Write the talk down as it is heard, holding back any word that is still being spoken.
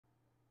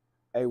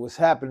Hey, what's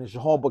happening? It's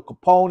your homeboy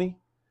Capone.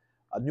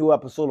 A new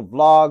episode of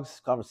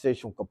Vlogs,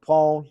 Conversation with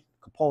Capone,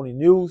 Capone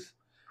News.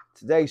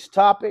 Today's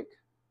topic,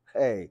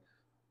 hey,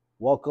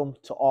 welcome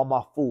to all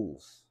my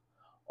fools.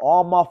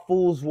 All my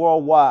fools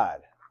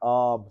worldwide.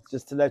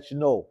 Just to let you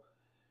know,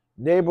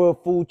 Neighborhood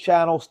Food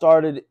Channel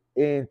started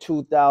in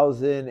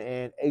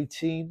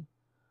 2018.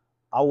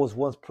 I was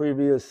once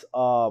previous,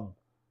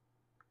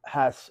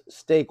 has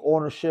stake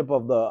ownership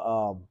of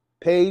the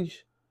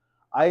page.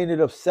 I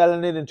ended up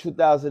selling it in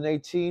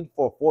 2018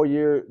 for a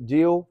 4-year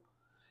deal,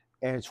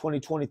 and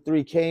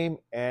 2023 came,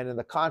 and in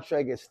the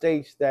contract it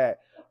states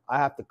that I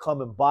have to come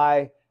and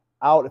buy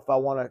out if I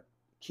want to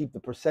keep the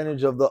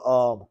percentage of the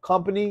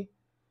company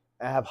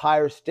and have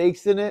higher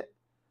stakes in it.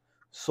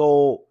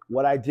 So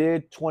what I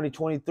did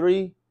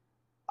 2023,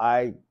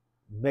 I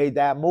made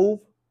that move,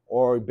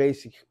 or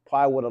basically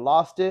probably would have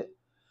lost it.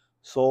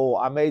 So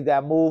I made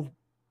that move,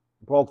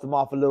 broke them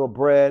off a little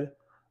bread.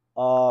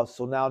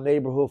 So now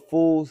Neighborhood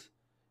Fools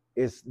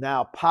is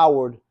now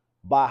powered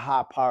by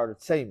High Power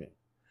Entertainment.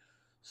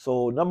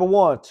 So number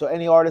one, to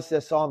any artist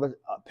that's on the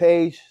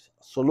page,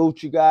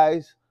 salute you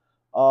guys.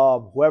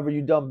 Whoever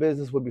you done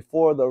business with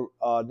before, the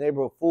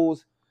Neighborhood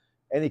Fools,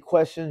 any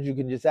questions you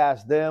can just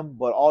ask them.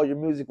 But all your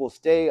music will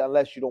stay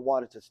unless you don't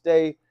want it to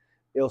stay.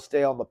 It'll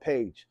stay on the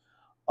page.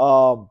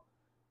 Um,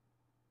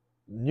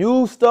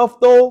 New stuff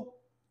though,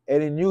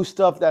 any new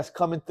stuff that's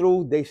coming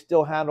through, they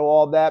still handle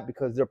all that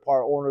because they're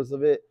part owners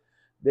of it.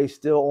 They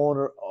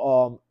still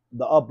own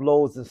the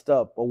uploads and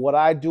stuff. But what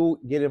I do,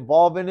 get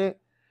involved in it,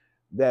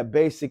 that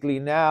basically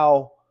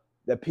now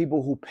that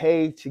people who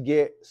pay to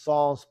get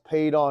songs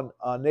paid on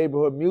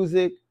neighborhood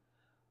music,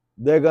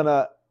 they're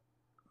gonna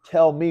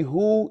tell me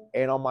who,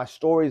 and on my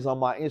stories on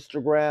my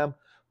Instagram,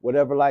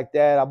 whatever like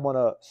that, I'm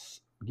gonna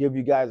give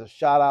you guys a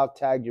shout out,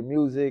 tag your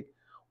music,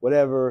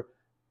 whatever.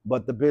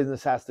 But the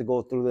business has to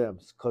go through them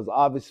because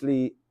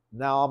obviously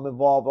now I'm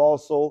involved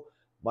also.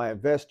 My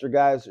investor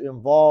guys are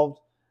involved,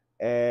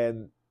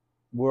 and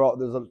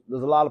there's a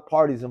lot of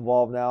parties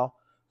involved now.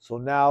 So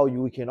now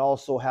we can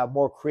also have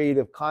more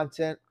creative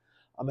content.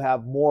 I'm gonna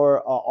have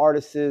more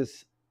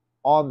artists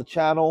on the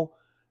channel.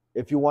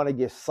 If you want to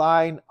get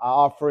signed, I'm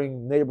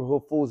offering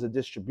Neighborhood Fools a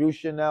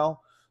distribution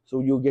now. So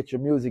you'll get your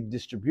music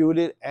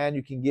distributed and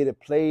you can get it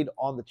played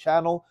on the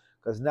channel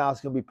because now it's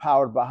gonna be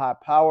powered by High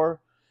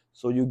Power.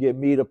 So you get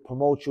me to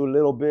promote you a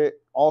little bit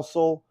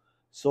also.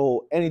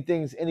 So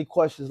any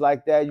questions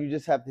like that, you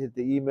just have to hit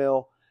the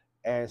email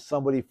and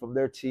somebody from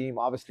their team,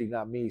 obviously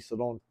not me, so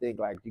don't think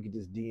like you can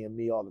just DM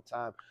me all the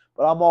time.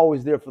 But I'm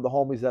always there for the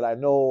homies that I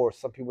know or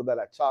some people that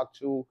I talk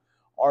to,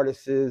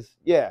 artists.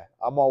 Yeah,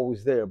 I'm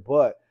always there.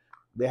 But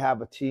they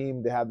have a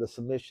team, they have the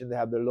submission, they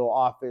have their little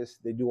office,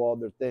 they do all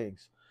their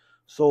things.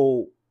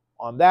 So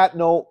on that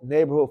note,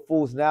 Neighborhood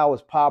Fools now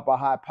is powered by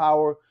High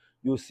Power.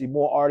 You'll see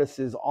more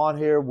artists on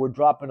here. We're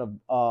dropping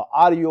a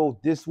audio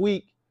this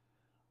week.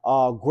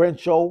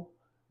 Grincho,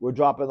 we're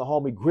dropping the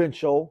homie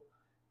Grincho,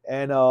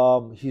 and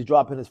he's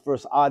dropping his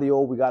first audio.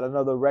 We got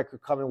another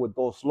record coming with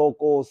Those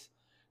Locals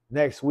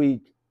next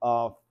week,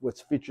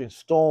 which featuring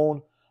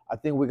Stone. I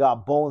think we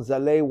got Bones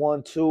LA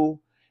one too.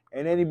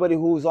 And anybody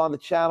who's on the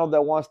channel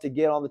that wants to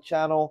get on the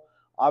channel,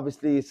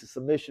 obviously it's a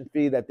submission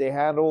fee that they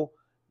handle.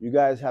 You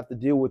guys have to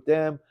deal with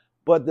them,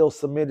 but they'll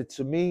submit it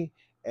to me,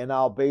 and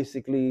I'll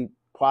basically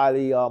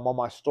probably on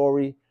my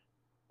story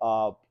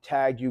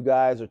tag you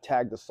guys or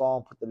tag the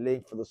song, put the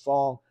link for the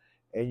song,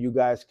 and you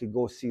guys can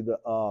go see the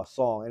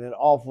song. And it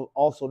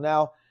also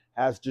now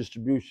has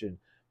distribution.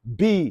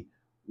 B,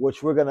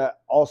 which we're gonna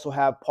also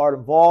have part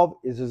involved,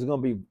 is there's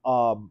gonna be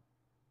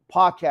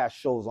podcast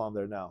shows on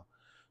there now.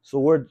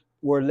 So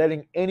we're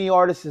letting any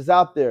artists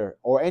out there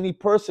or any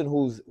person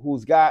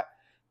who's got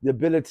the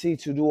ability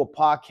to do a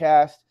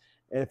podcast,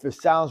 and if it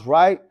sounds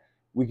right,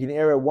 we can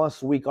air it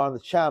once a week on the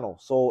channel.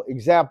 So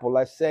example,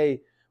 let's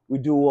say we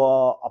do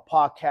a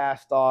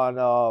podcast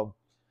on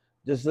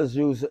just let's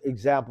use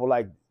example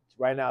like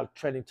right now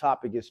trending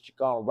topic is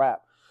Chicano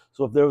rap.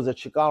 So if there was a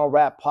Chicano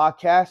rap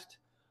podcast,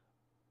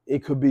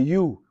 it could be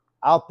you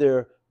out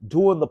there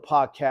doing the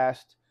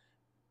podcast,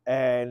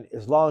 and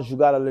as long as you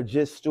got a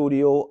legit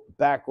studio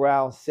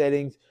background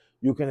settings,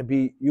 you could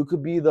be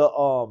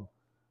the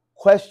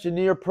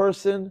questionnaire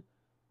person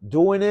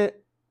doing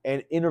it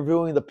and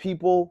interviewing the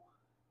people.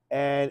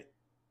 And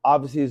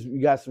obviously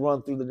you guys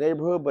run through the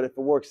neighborhood, but if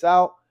it works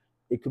out,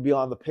 it could be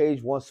on the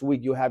page once a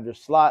week. You'll have your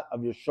slot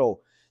of your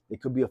show.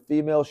 It could be a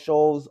female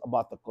shows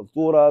about the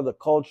cultura, the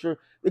culture.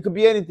 It could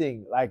be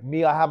anything. Like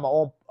me, I have my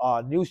own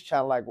news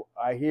channel. Like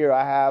I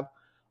have.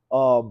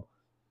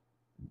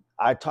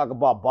 I talk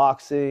about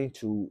boxing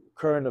to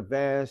current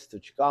events to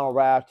Chicano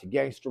rap to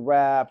gangster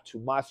rap to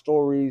my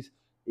stories,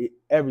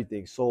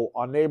 everything. So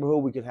our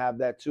neighborhood, we can have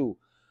that too.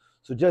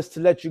 So just to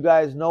let you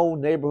guys know,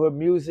 neighborhood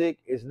music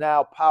is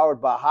now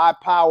powered by High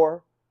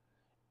Power,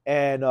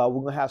 and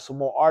we're gonna have some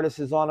more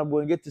artists on it.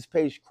 We're gonna get this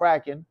page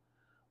cracking.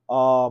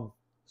 So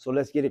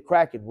let's get it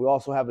cracking. We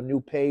also have a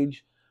new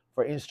page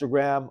for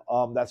Instagram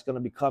that's gonna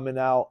be coming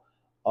out,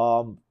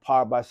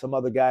 powered by some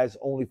other guys,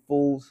 Only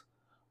Fools.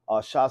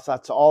 Shouts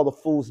out to all the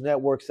Fools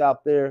networks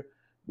out there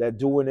that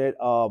doing it.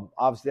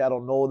 Obviously, I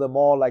don't know them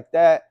all like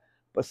that,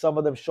 but some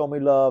of them show me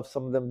love.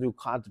 Some of them do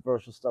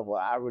controversial stuff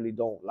where I really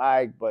don't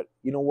like. But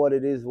you know what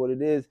it is, what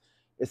it is.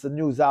 It's a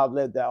news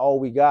outlet that all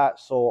we got.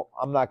 So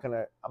I'm not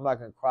gonna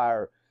cry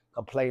or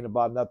complain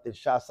about nothing.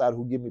 Shouts out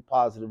who give me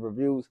positive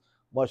reviews.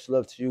 Much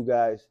love to you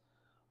guys.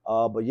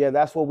 But yeah,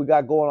 that's what we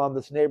got going on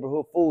this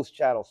Neighborhood Fools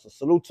channel. So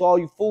salute to all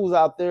you fools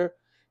out there.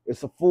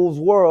 It's a fool's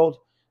world.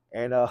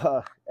 And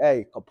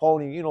hey,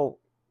 Capone, you know,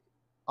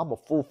 I'm a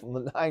fool from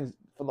the nines,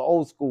 from the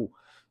old school.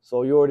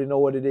 So you already know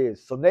what it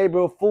is. So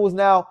Neighborhood Fools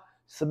now,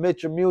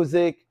 submit your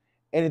music,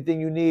 anything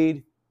you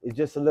need. It's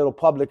just a little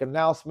public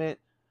announcement.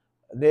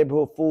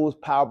 Neighborhood Fools,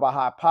 powered by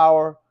High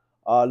Power.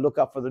 Look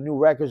out for the new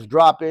records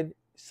dropping.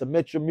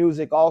 Submit your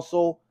music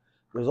also.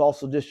 There's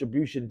also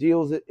distribution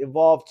deals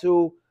involved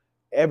too.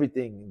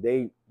 Everything.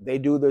 They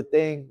do their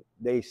thing.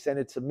 They send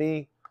it to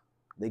me.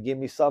 They give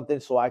me something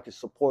so I can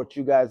support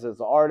you guys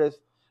as an artist.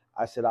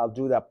 I said, I'll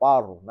do that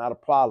bottle. Not a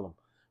problem.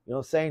 You know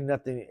what I'm saying?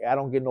 Nothing. I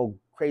don't get no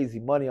crazy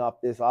money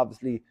off this.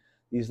 Obviously,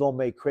 these don't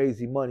make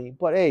crazy money.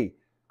 But hey,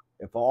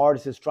 if an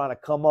artist is trying to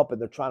come up and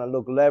they're trying to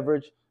look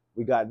leverage,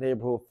 we got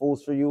Neighborhood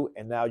Fools for you.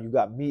 And now you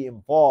got me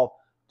involved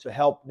to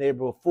help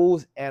Neighborhood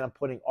Fools. And I'm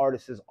putting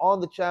artists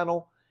on the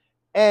channel.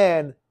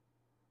 And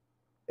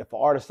if an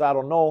artist I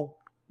don't know,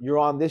 you're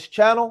on this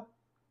channel,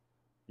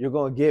 you're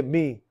going to get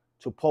me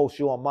to post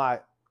you on my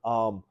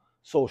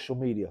social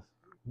media.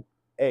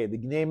 Hey, the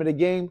name of the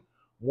game,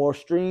 more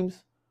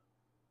streams,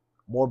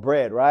 more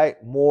bread,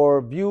 right?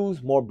 More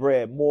views, more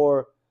bread,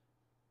 more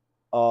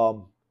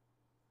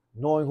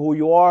knowing who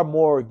you are,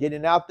 more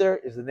getting out there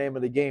is the name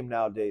of the game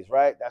nowadays,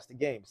 right? That's the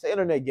game. It's the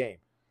internet game.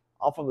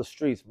 I'm from the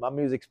streets. My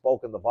music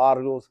spoke in the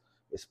barrios.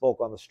 It spoke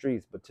on the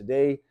streets. But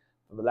today,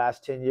 for the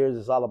last 10 years,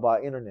 it's all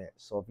about internet.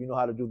 So if you know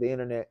how to do the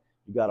internet,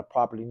 you got to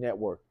properly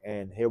network.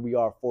 And here we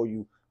are for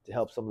you to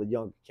help some of the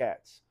young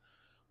cats.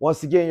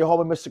 Once again, your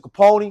homie, Mr.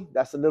 Capone.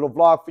 That's a little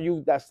vlog for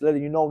you. That's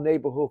letting you know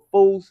Neighborhood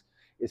Fools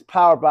is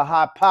powered by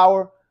High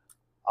Power.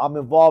 I'm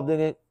involved in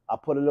it. I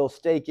put a little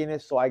stake in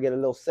it, so I get a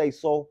little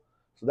say-so.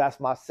 So that's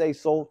my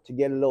say-so, to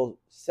get a little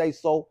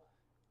say-so.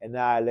 And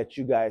now I let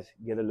you guys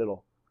get a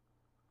little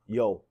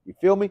yo. You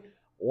feel me?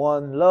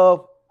 One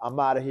love. I'm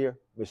out of here.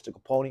 Mr.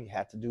 Capone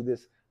had to do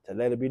this to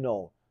let it be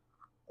known.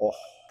 Oh.